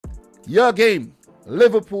Your game,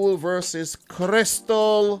 Liverpool versus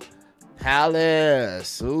Crystal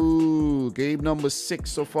Palace. Ooh, game number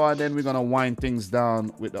 6 so far. Then we're going to wind things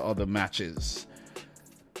down with the other matches.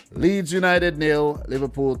 Leeds United 0,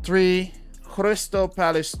 Liverpool 3, Crystal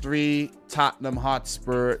Palace 3, Tottenham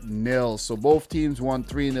Hotspur 0. So both teams won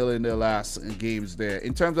 3-0 in their last games there.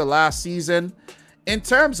 In terms of last season, in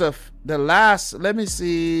terms of the last, let me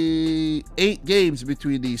see, 8 games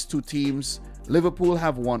between these two teams, Liverpool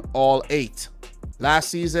have won all 8. Last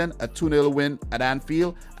season, a 2-0 win at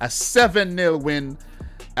Anfield, a 7-0 win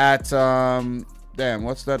at, damn,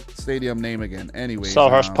 what's that stadium name again? Anyways,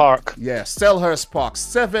 Selhurst Park. Yeah, Selhurst Park,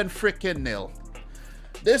 7-0.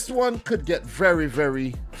 This one could get very,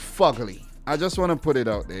 very fugly. I just want to put it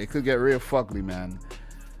out there. It could get real fugly, man.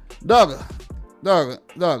 Doug,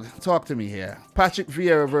 talk to me here. Patrick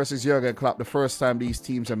Vieira versus Jurgen Klopp. The first time these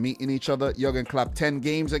teams are meeting each other. Jurgen Klopp 10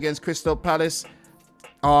 games against Crystal Palace.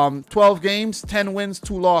 12 games, 10 wins,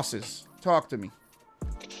 2 losses. Talk to me.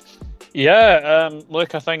 Yeah,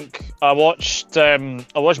 look, I think I watched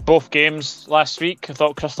both games last week. I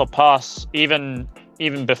thought Crystal Palace, even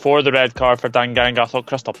before the red card for Danganga, I thought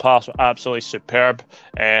Crystal Palace were absolutely superb.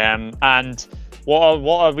 And what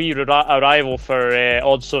a wee arrival for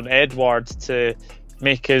Odsonne Edouard to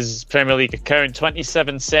make his Premier League account.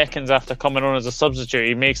 27 seconds after coming on as a substitute,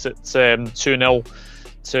 he makes it 2-0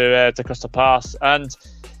 to Crystal Palace. And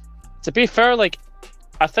to be fair, like,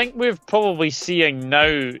 I think we're probably seeing now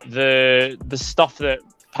the stuff that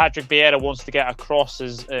Patrick Vieira wants to get across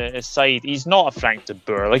his side. He's not a Frank de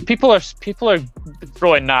Boer. Like, people are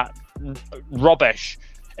throwing that rubbish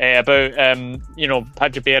about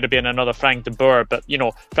Patrick Vieira being another Frank de Boer, but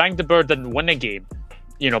Frank de Boer didn't win a game.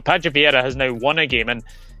 Patrick Vieira has now won a game, and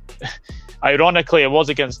ironically, it was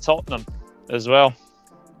against Tottenham as well.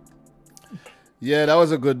 Yeah, that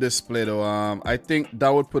was a good display, though. I think that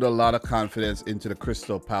would put a lot of confidence into the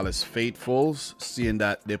Crystal Palace faithfuls, seeing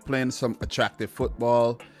that they're playing some attractive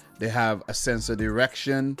football. They have a sense of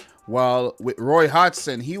direction. While with Roy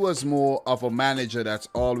Hodgson, he was more of a manager that's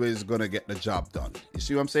always going to get the job done. You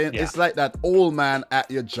see what I'm saying? Yeah. It's like that old man at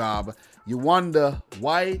your job. You wonder,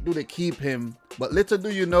 why do they keep him? But little do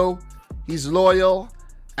you know, he's loyal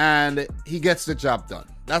and he gets the job done.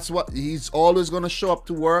 That's what he's always going to show up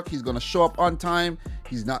to work. He's going to show up on time.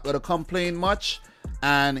 He's not going to complain much.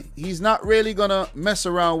 And he's not really going to mess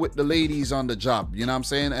around with the ladies on the job. You know what I'm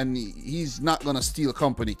saying? And he's not going to steal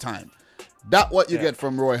company time. That's what you get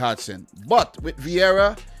from Roy Hodgson. But with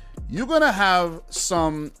Vieira, you're going to have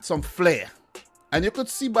some flair. And you could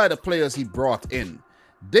see by the players he brought in.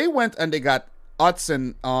 They went and they got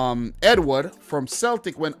Odsonne Edouard from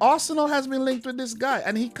Celtic when Arsenal has been linked with this guy,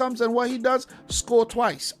 and he comes and what he does, score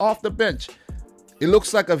twice off the bench. It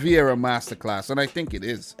looks like a Vieira masterclass, and I think it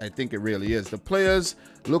is. I think it really is. The players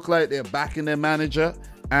look like they're backing their manager,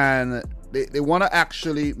 and they want to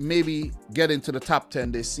actually maybe get into the top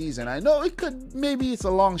 10 this season. I know maybe it's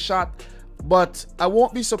a long shot, but I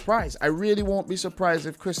won't be surprised. I really won't be surprised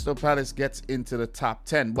if Crystal Palace gets into the top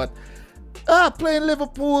 10. But playing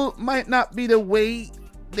Liverpool might not be the way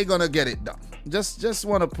they're gonna get it done. Just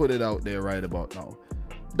want to put it out there right about now.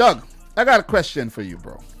 Doug, I got a question for you,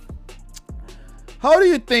 bro. How do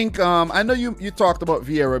you think, I know you talked about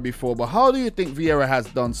Vieira before, but how do you think Vieira has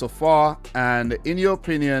done so far? And in your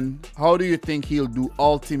opinion, how do you think he'll do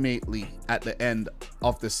ultimately at the end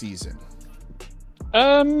of the season?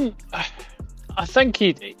 I think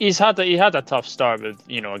he had a tough start with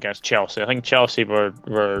against Chelsea. I think Chelsea were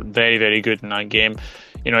very, very good in that game.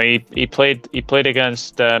 He played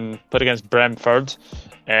against Brentford.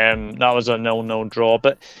 That was a 0-0 draw.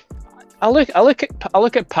 But I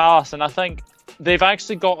look at Palace, and I think they've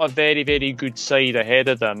actually got a very, very good side ahead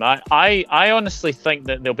of them. I honestly think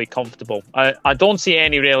that they'll be comfortable. I don't see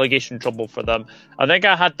any relegation trouble for them. I think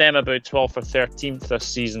I had them about 12th or 13th this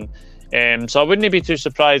season. So I wouldn't be too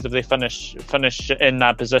surprised if they finish in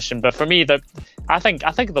that position. But for me, I think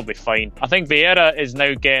they'll be fine. I think Vieira is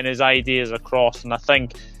now getting his ideas across, and I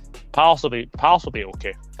think Palace will be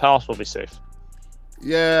okay. Palace will be safe.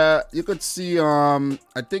 Yeah, you could see. I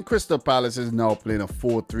think Crystal Palace is now playing a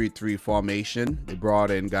 4-3-3 formation. They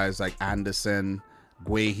brought in guys like Anderson,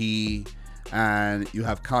 Guehi, and you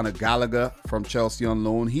have Conor Gallagher from Chelsea on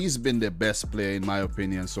loan. He's been the best player in my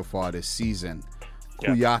opinion so far this season.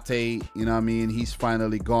 Kouyaté, you know what I mean? He's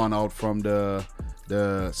finally gone out from the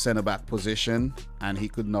centre-back position, and he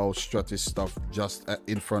could now strut his stuff just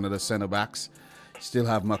in front of the centre-backs. Still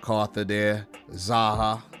have MacArthur there.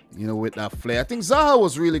 Zaha, with that flair. I think Zaha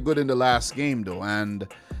was really good in the last game, though, and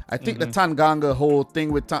I think the Tanganga whole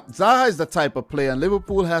thing with Zaha is the type of player, and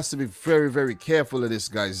Liverpool has to be very, very careful of this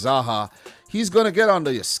guy, Zaha. He's going to get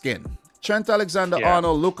under your skin. Trent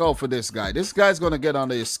Alexander-Arnold, look out for this guy. This guy's going to get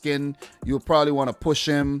under your skin. You'll probably want to push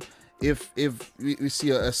him. If we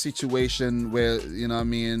see a situation where, you know what I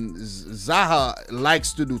mean, Zaha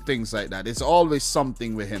likes to do things like that. It's always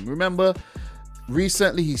something with him. Remember,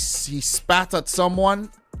 recently he spat at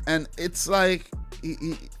someone, and it's like,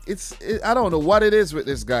 I don't know what it is with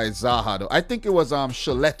this guy, Zaha, though. I think it was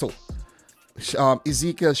Ezekiel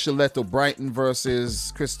Shaleto, Brighton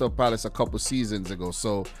versus Crystal Palace a couple seasons ago.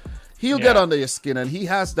 So he'll get under your skin, and he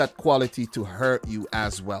has that quality to hurt you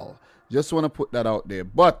as well. Just want to put that out there.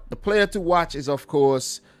 But the player to watch is, of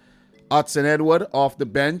course, Hudson-Edouard off the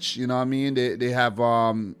bench. You know what I mean? They have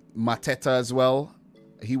Mateta as well.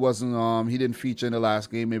 He wasn't he didn't feature in the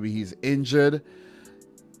last game. Maybe he's injured.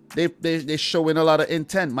 They showing a lot of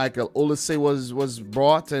intent. Michael Olise was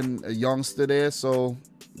brought, and a youngster there. So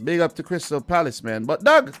big up to Crystal Palace, man. But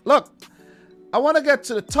Doug, look, I want to get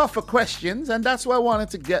to the tougher questions, and that's why I wanted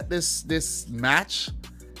to get this match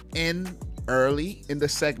in early in the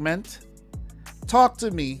segment. Talk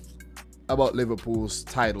to me about Liverpool's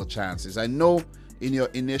title chances. I know in your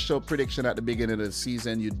initial prediction at the beginning of the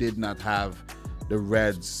season, you did not have the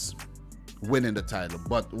Reds winning the title,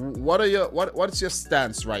 but what's your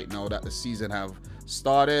stance right now that the season have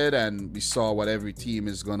started, and we saw what every team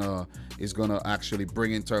is gonna actually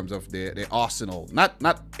bring in terms of their arsenal, not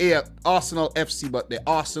Arsenal FC, but the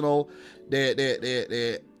arsenal,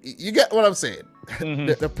 you get what I'm saying.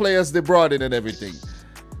 The players they brought in and everything.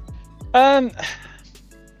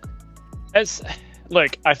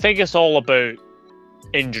 Look, I think it's all about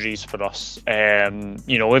injuries for us.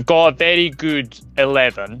 You know, we've got a very good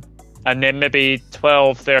 11, and then maybe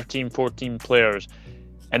 12, 13, 14 players.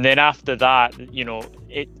 And then after that, you know,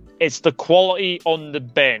 it's the quality on the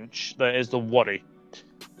bench that is the worry.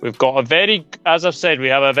 We've got as I've said, we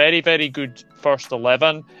have a very, very good first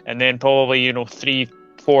 11, and then probably, you know, 3,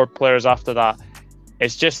 4 players after that.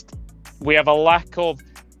 It's just, we've got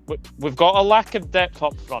a lack of depth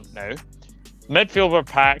up front now. Midfield, we're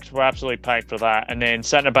packed. We're absolutely packed for that. And then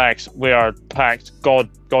centre backs, we are packed. God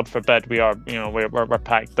forbid, we're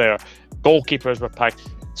packed there. Goalkeepers, we're packed.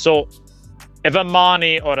 So if a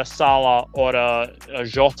Mane or a Salah or a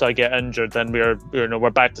Jota get injured, then we're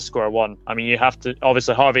back to square one. I mean, you have to,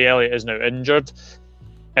 obviously Harvey Elliott is now injured.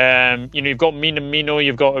 You know, you've got Minamino,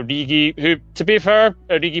 you've got Origi, who, to be fair,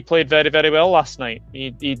 Origi played very, very well last night.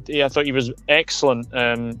 I thought he was excellent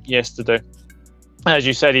yesterday. As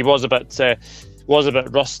you said, he was a bit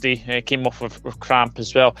rusty. Came off with cramp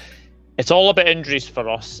as well. It's all about injuries for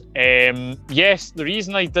us. Yes, the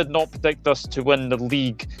reason I did not predict us to win the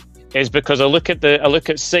league is because I look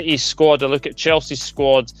at City's squad, I look at Chelsea's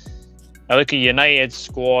squad, I look at United's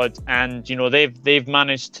squad, and you know they've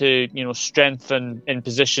managed to, you know, strengthen in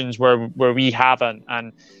positions where we haven't.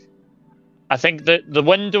 And I think that the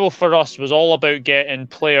window for us was all about getting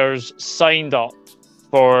players signed up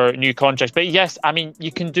for new contracts. But yes, I mean,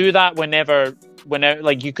 you can do that whenever,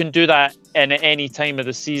 like you can do that in any time of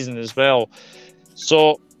the season as well.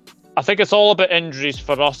 So I think it's all about injuries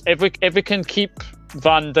for us. If we can keep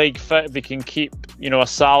Van Dijk fit, if we can keep, you know, a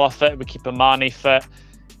Salah fit, we keep a Mane fit,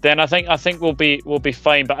 then I think we'll be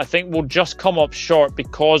fine. But I think we'll just come up short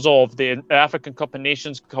because of the African Cup of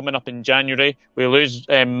Nations coming up in January. We lose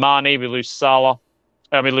Mane, we lose Salah,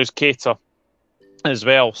 and we lose Keita as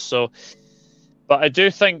well. So, but I do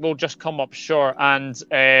think we'll just come up short. And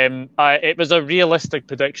it was a realistic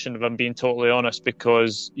prediction, if I'm being totally honest,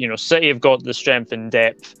 because, you know, City have got the strength and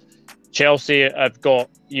depth. Chelsea have got,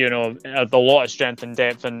 you know, a lot of strength and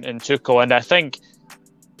depth in Tuchel. And I think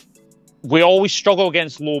we always struggle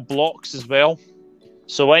against low blocks as well.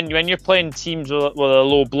 So when you're playing teams with a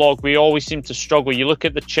low block, we always seem to struggle. You look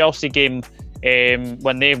at the Chelsea game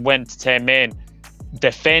when they went to 10 men,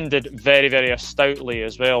 defended very, very stoutly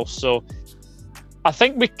as well. So I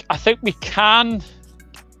think we can.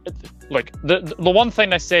 Look, the one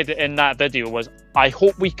thing I said in that video was, I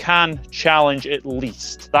hope we can challenge at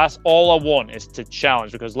least. That's all I want, is to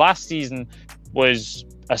challenge, because last season was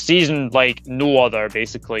a season like no other,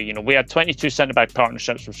 basically. You know, we had 22 centre-back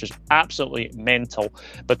partnerships, which is absolutely mental.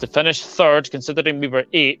 But to finish third, considering we were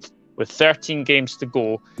 8th with 13 games to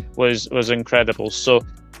go, was incredible. So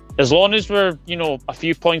as long as we're, you know, a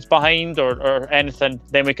few points behind or anything,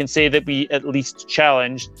 then we can say that we at least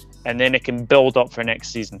challenged, and then it can build up for next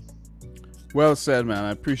season. Well said, man.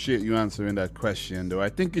 I appreciate you answering that question, though. I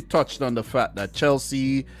think you touched on the fact that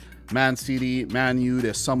Chelsea, Man City, Man U,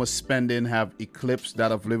 their summer spending have eclipsed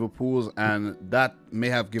that of Liverpool's, and that may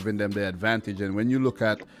have given them the advantage. And when you look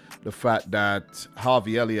at the fact that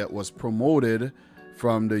Harvey Elliott was promoted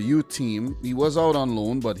from the youth team. He was out on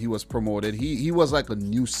loan, but he was promoted. He was like a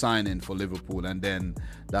new signing for Liverpool, and then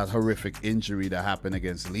that horrific injury that happened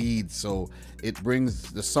against Leeds. So it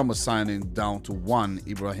brings the summer signing down to one,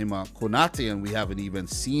 Ibrahima Konate, and we haven't even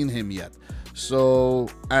seen him yet. So,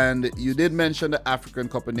 and you did mention the African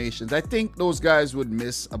Cup of Nations. I think those guys would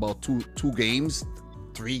miss about two games,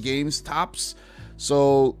 3 games tops.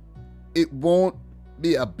 So it won't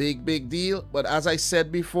be a big deal. But as I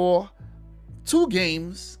said before, 2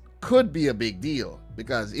 games could be a big deal,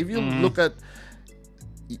 because if you look at,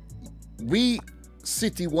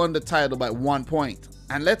 City won the title by 1 point,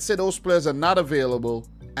 and let's say those players are not available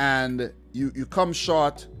and you come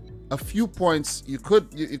short a few points, you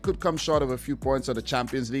could come short of a few points of the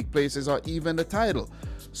Champions League places or even the title.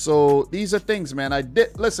 So these are things, man. I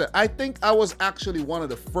think I was actually one of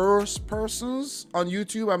the first persons on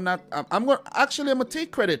YouTube. I'm gonna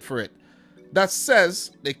take credit for it, that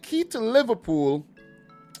says the key to Liverpool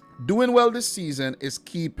doing well this season is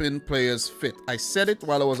keeping players fit. I said it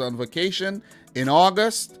while I was on vacation in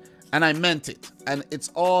August, and I meant it. And it's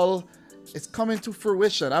coming to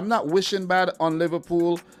fruition. I'm not wishing bad on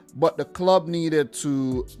Liverpool, but the club needed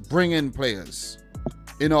to bring in players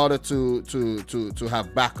in order to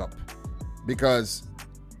have backup. Because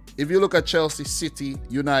if you look at Chelsea, City,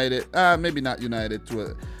 United, maybe not United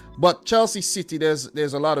but Chelsea, City,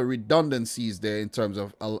 there's a lot of redundancies there in terms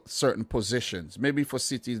of certain positions. Maybe for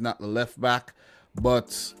City, it's not the left back,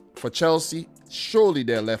 but for Chelsea, surely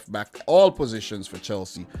they're left back, all positions for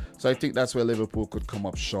Chelsea. So I think that's where Liverpool could come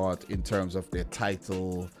up short in terms of their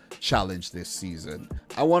title challenge this season.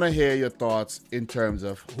 I want to hear your thoughts in terms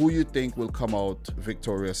of who you think will come out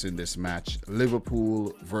victorious in this match,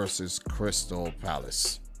 Liverpool versus Crystal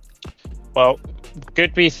Palace. Well,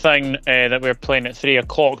 good wee thing that we're playing at 3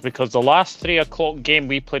 o'clock, because the last 3 o'clock game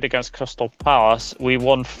we played against Crystal Palace, we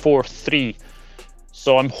won 4-3.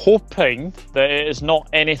 So I'm hoping that it is not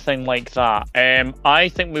anything like that. I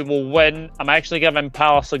think we will win. I'm actually giving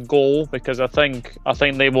Palace a goal, because I think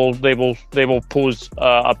they will pose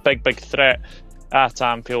a big threat at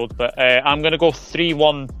Anfield. But I'm going to go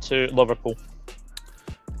 3-1 to Liverpool.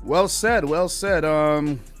 Well said. Well said.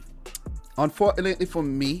 Unfortunately for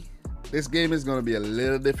me, this game is going to be a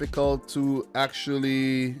little difficult to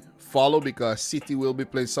actually follow, because City will be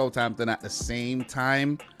playing Southampton at the same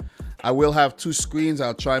time. I will have 2 screens.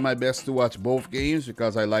 I'll try my best to watch both games,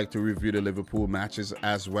 because I like to review the Liverpool matches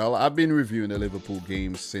as well. I've been reviewing the Liverpool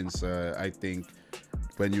games since I think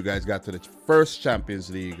when you guys got to the first Champions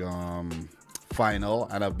League final,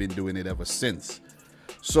 and I've been doing it ever since.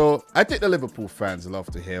 So I think the Liverpool fans love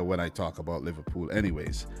to hear when I talk about Liverpool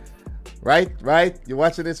anyways. Right? You're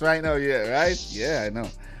watching this right now? Yeah, right? Yeah, I know.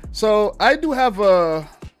 So I do have a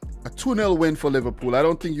 2-0 win for Liverpool. I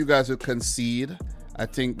don't think you guys will concede. I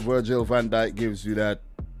think Virgil van Dijk gives you that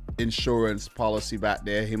insurance policy back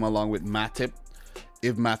there, him along with Matip,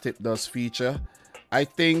 if Matip does feature. I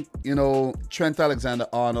think, Trent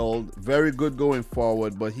Alexander-Arnold, very good going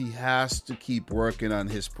forward, but he has to keep working on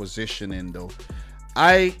his positioning, though.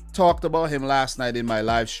 I talked about him last night in my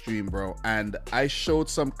live stream, bro, and I showed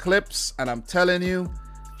some clips, and I'm telling you,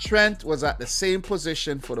 Trent was at the same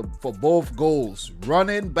position for both goals,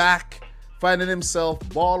 running back, finding himself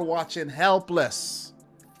ball watching, helpless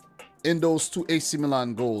in those 2 AC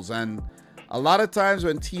Milan goals. And a lot of times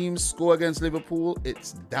when teams score against Liverpool,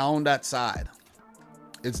 it's down that side.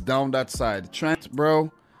 It's down that side. Trent, bro,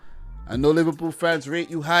 I know Liverpool fans rate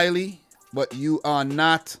you highly, but you are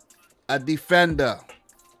not a defender.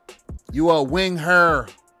 You are a winger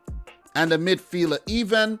and a midfielder.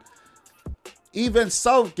 Even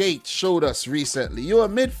Southgate showed us recently, you're a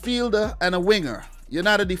midfielder and a winger. You're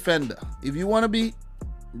not a defender. If you want to be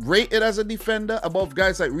rated as a defender above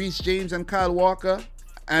guys like Reece James and Kyle Walker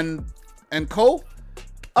and co,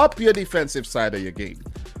 up your defensive side of your game.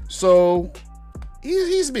 So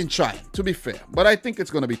he's been trying, to be fair, but I think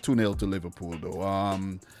it's going to be 2-0 to Liverpool,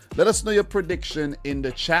 though. Let us know your prediction in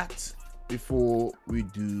the chat before we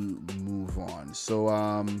do move on. So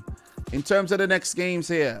in terms of the next games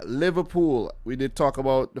here, Liverpool, we did talk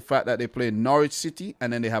about the fact that they play Norwich City,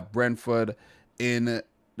 and then they have Brentford in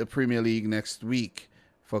the Premier League next week.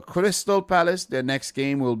 For Crystal Palace, their next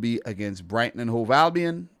game will be against Brighton and Hove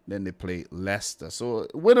Albion. Then they play Leicester. So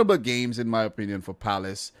winnable games, in my opinion, for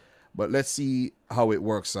Palace. But let's see how it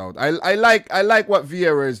works out. I like what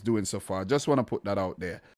Vieira is doing so far. Just want to put that out there.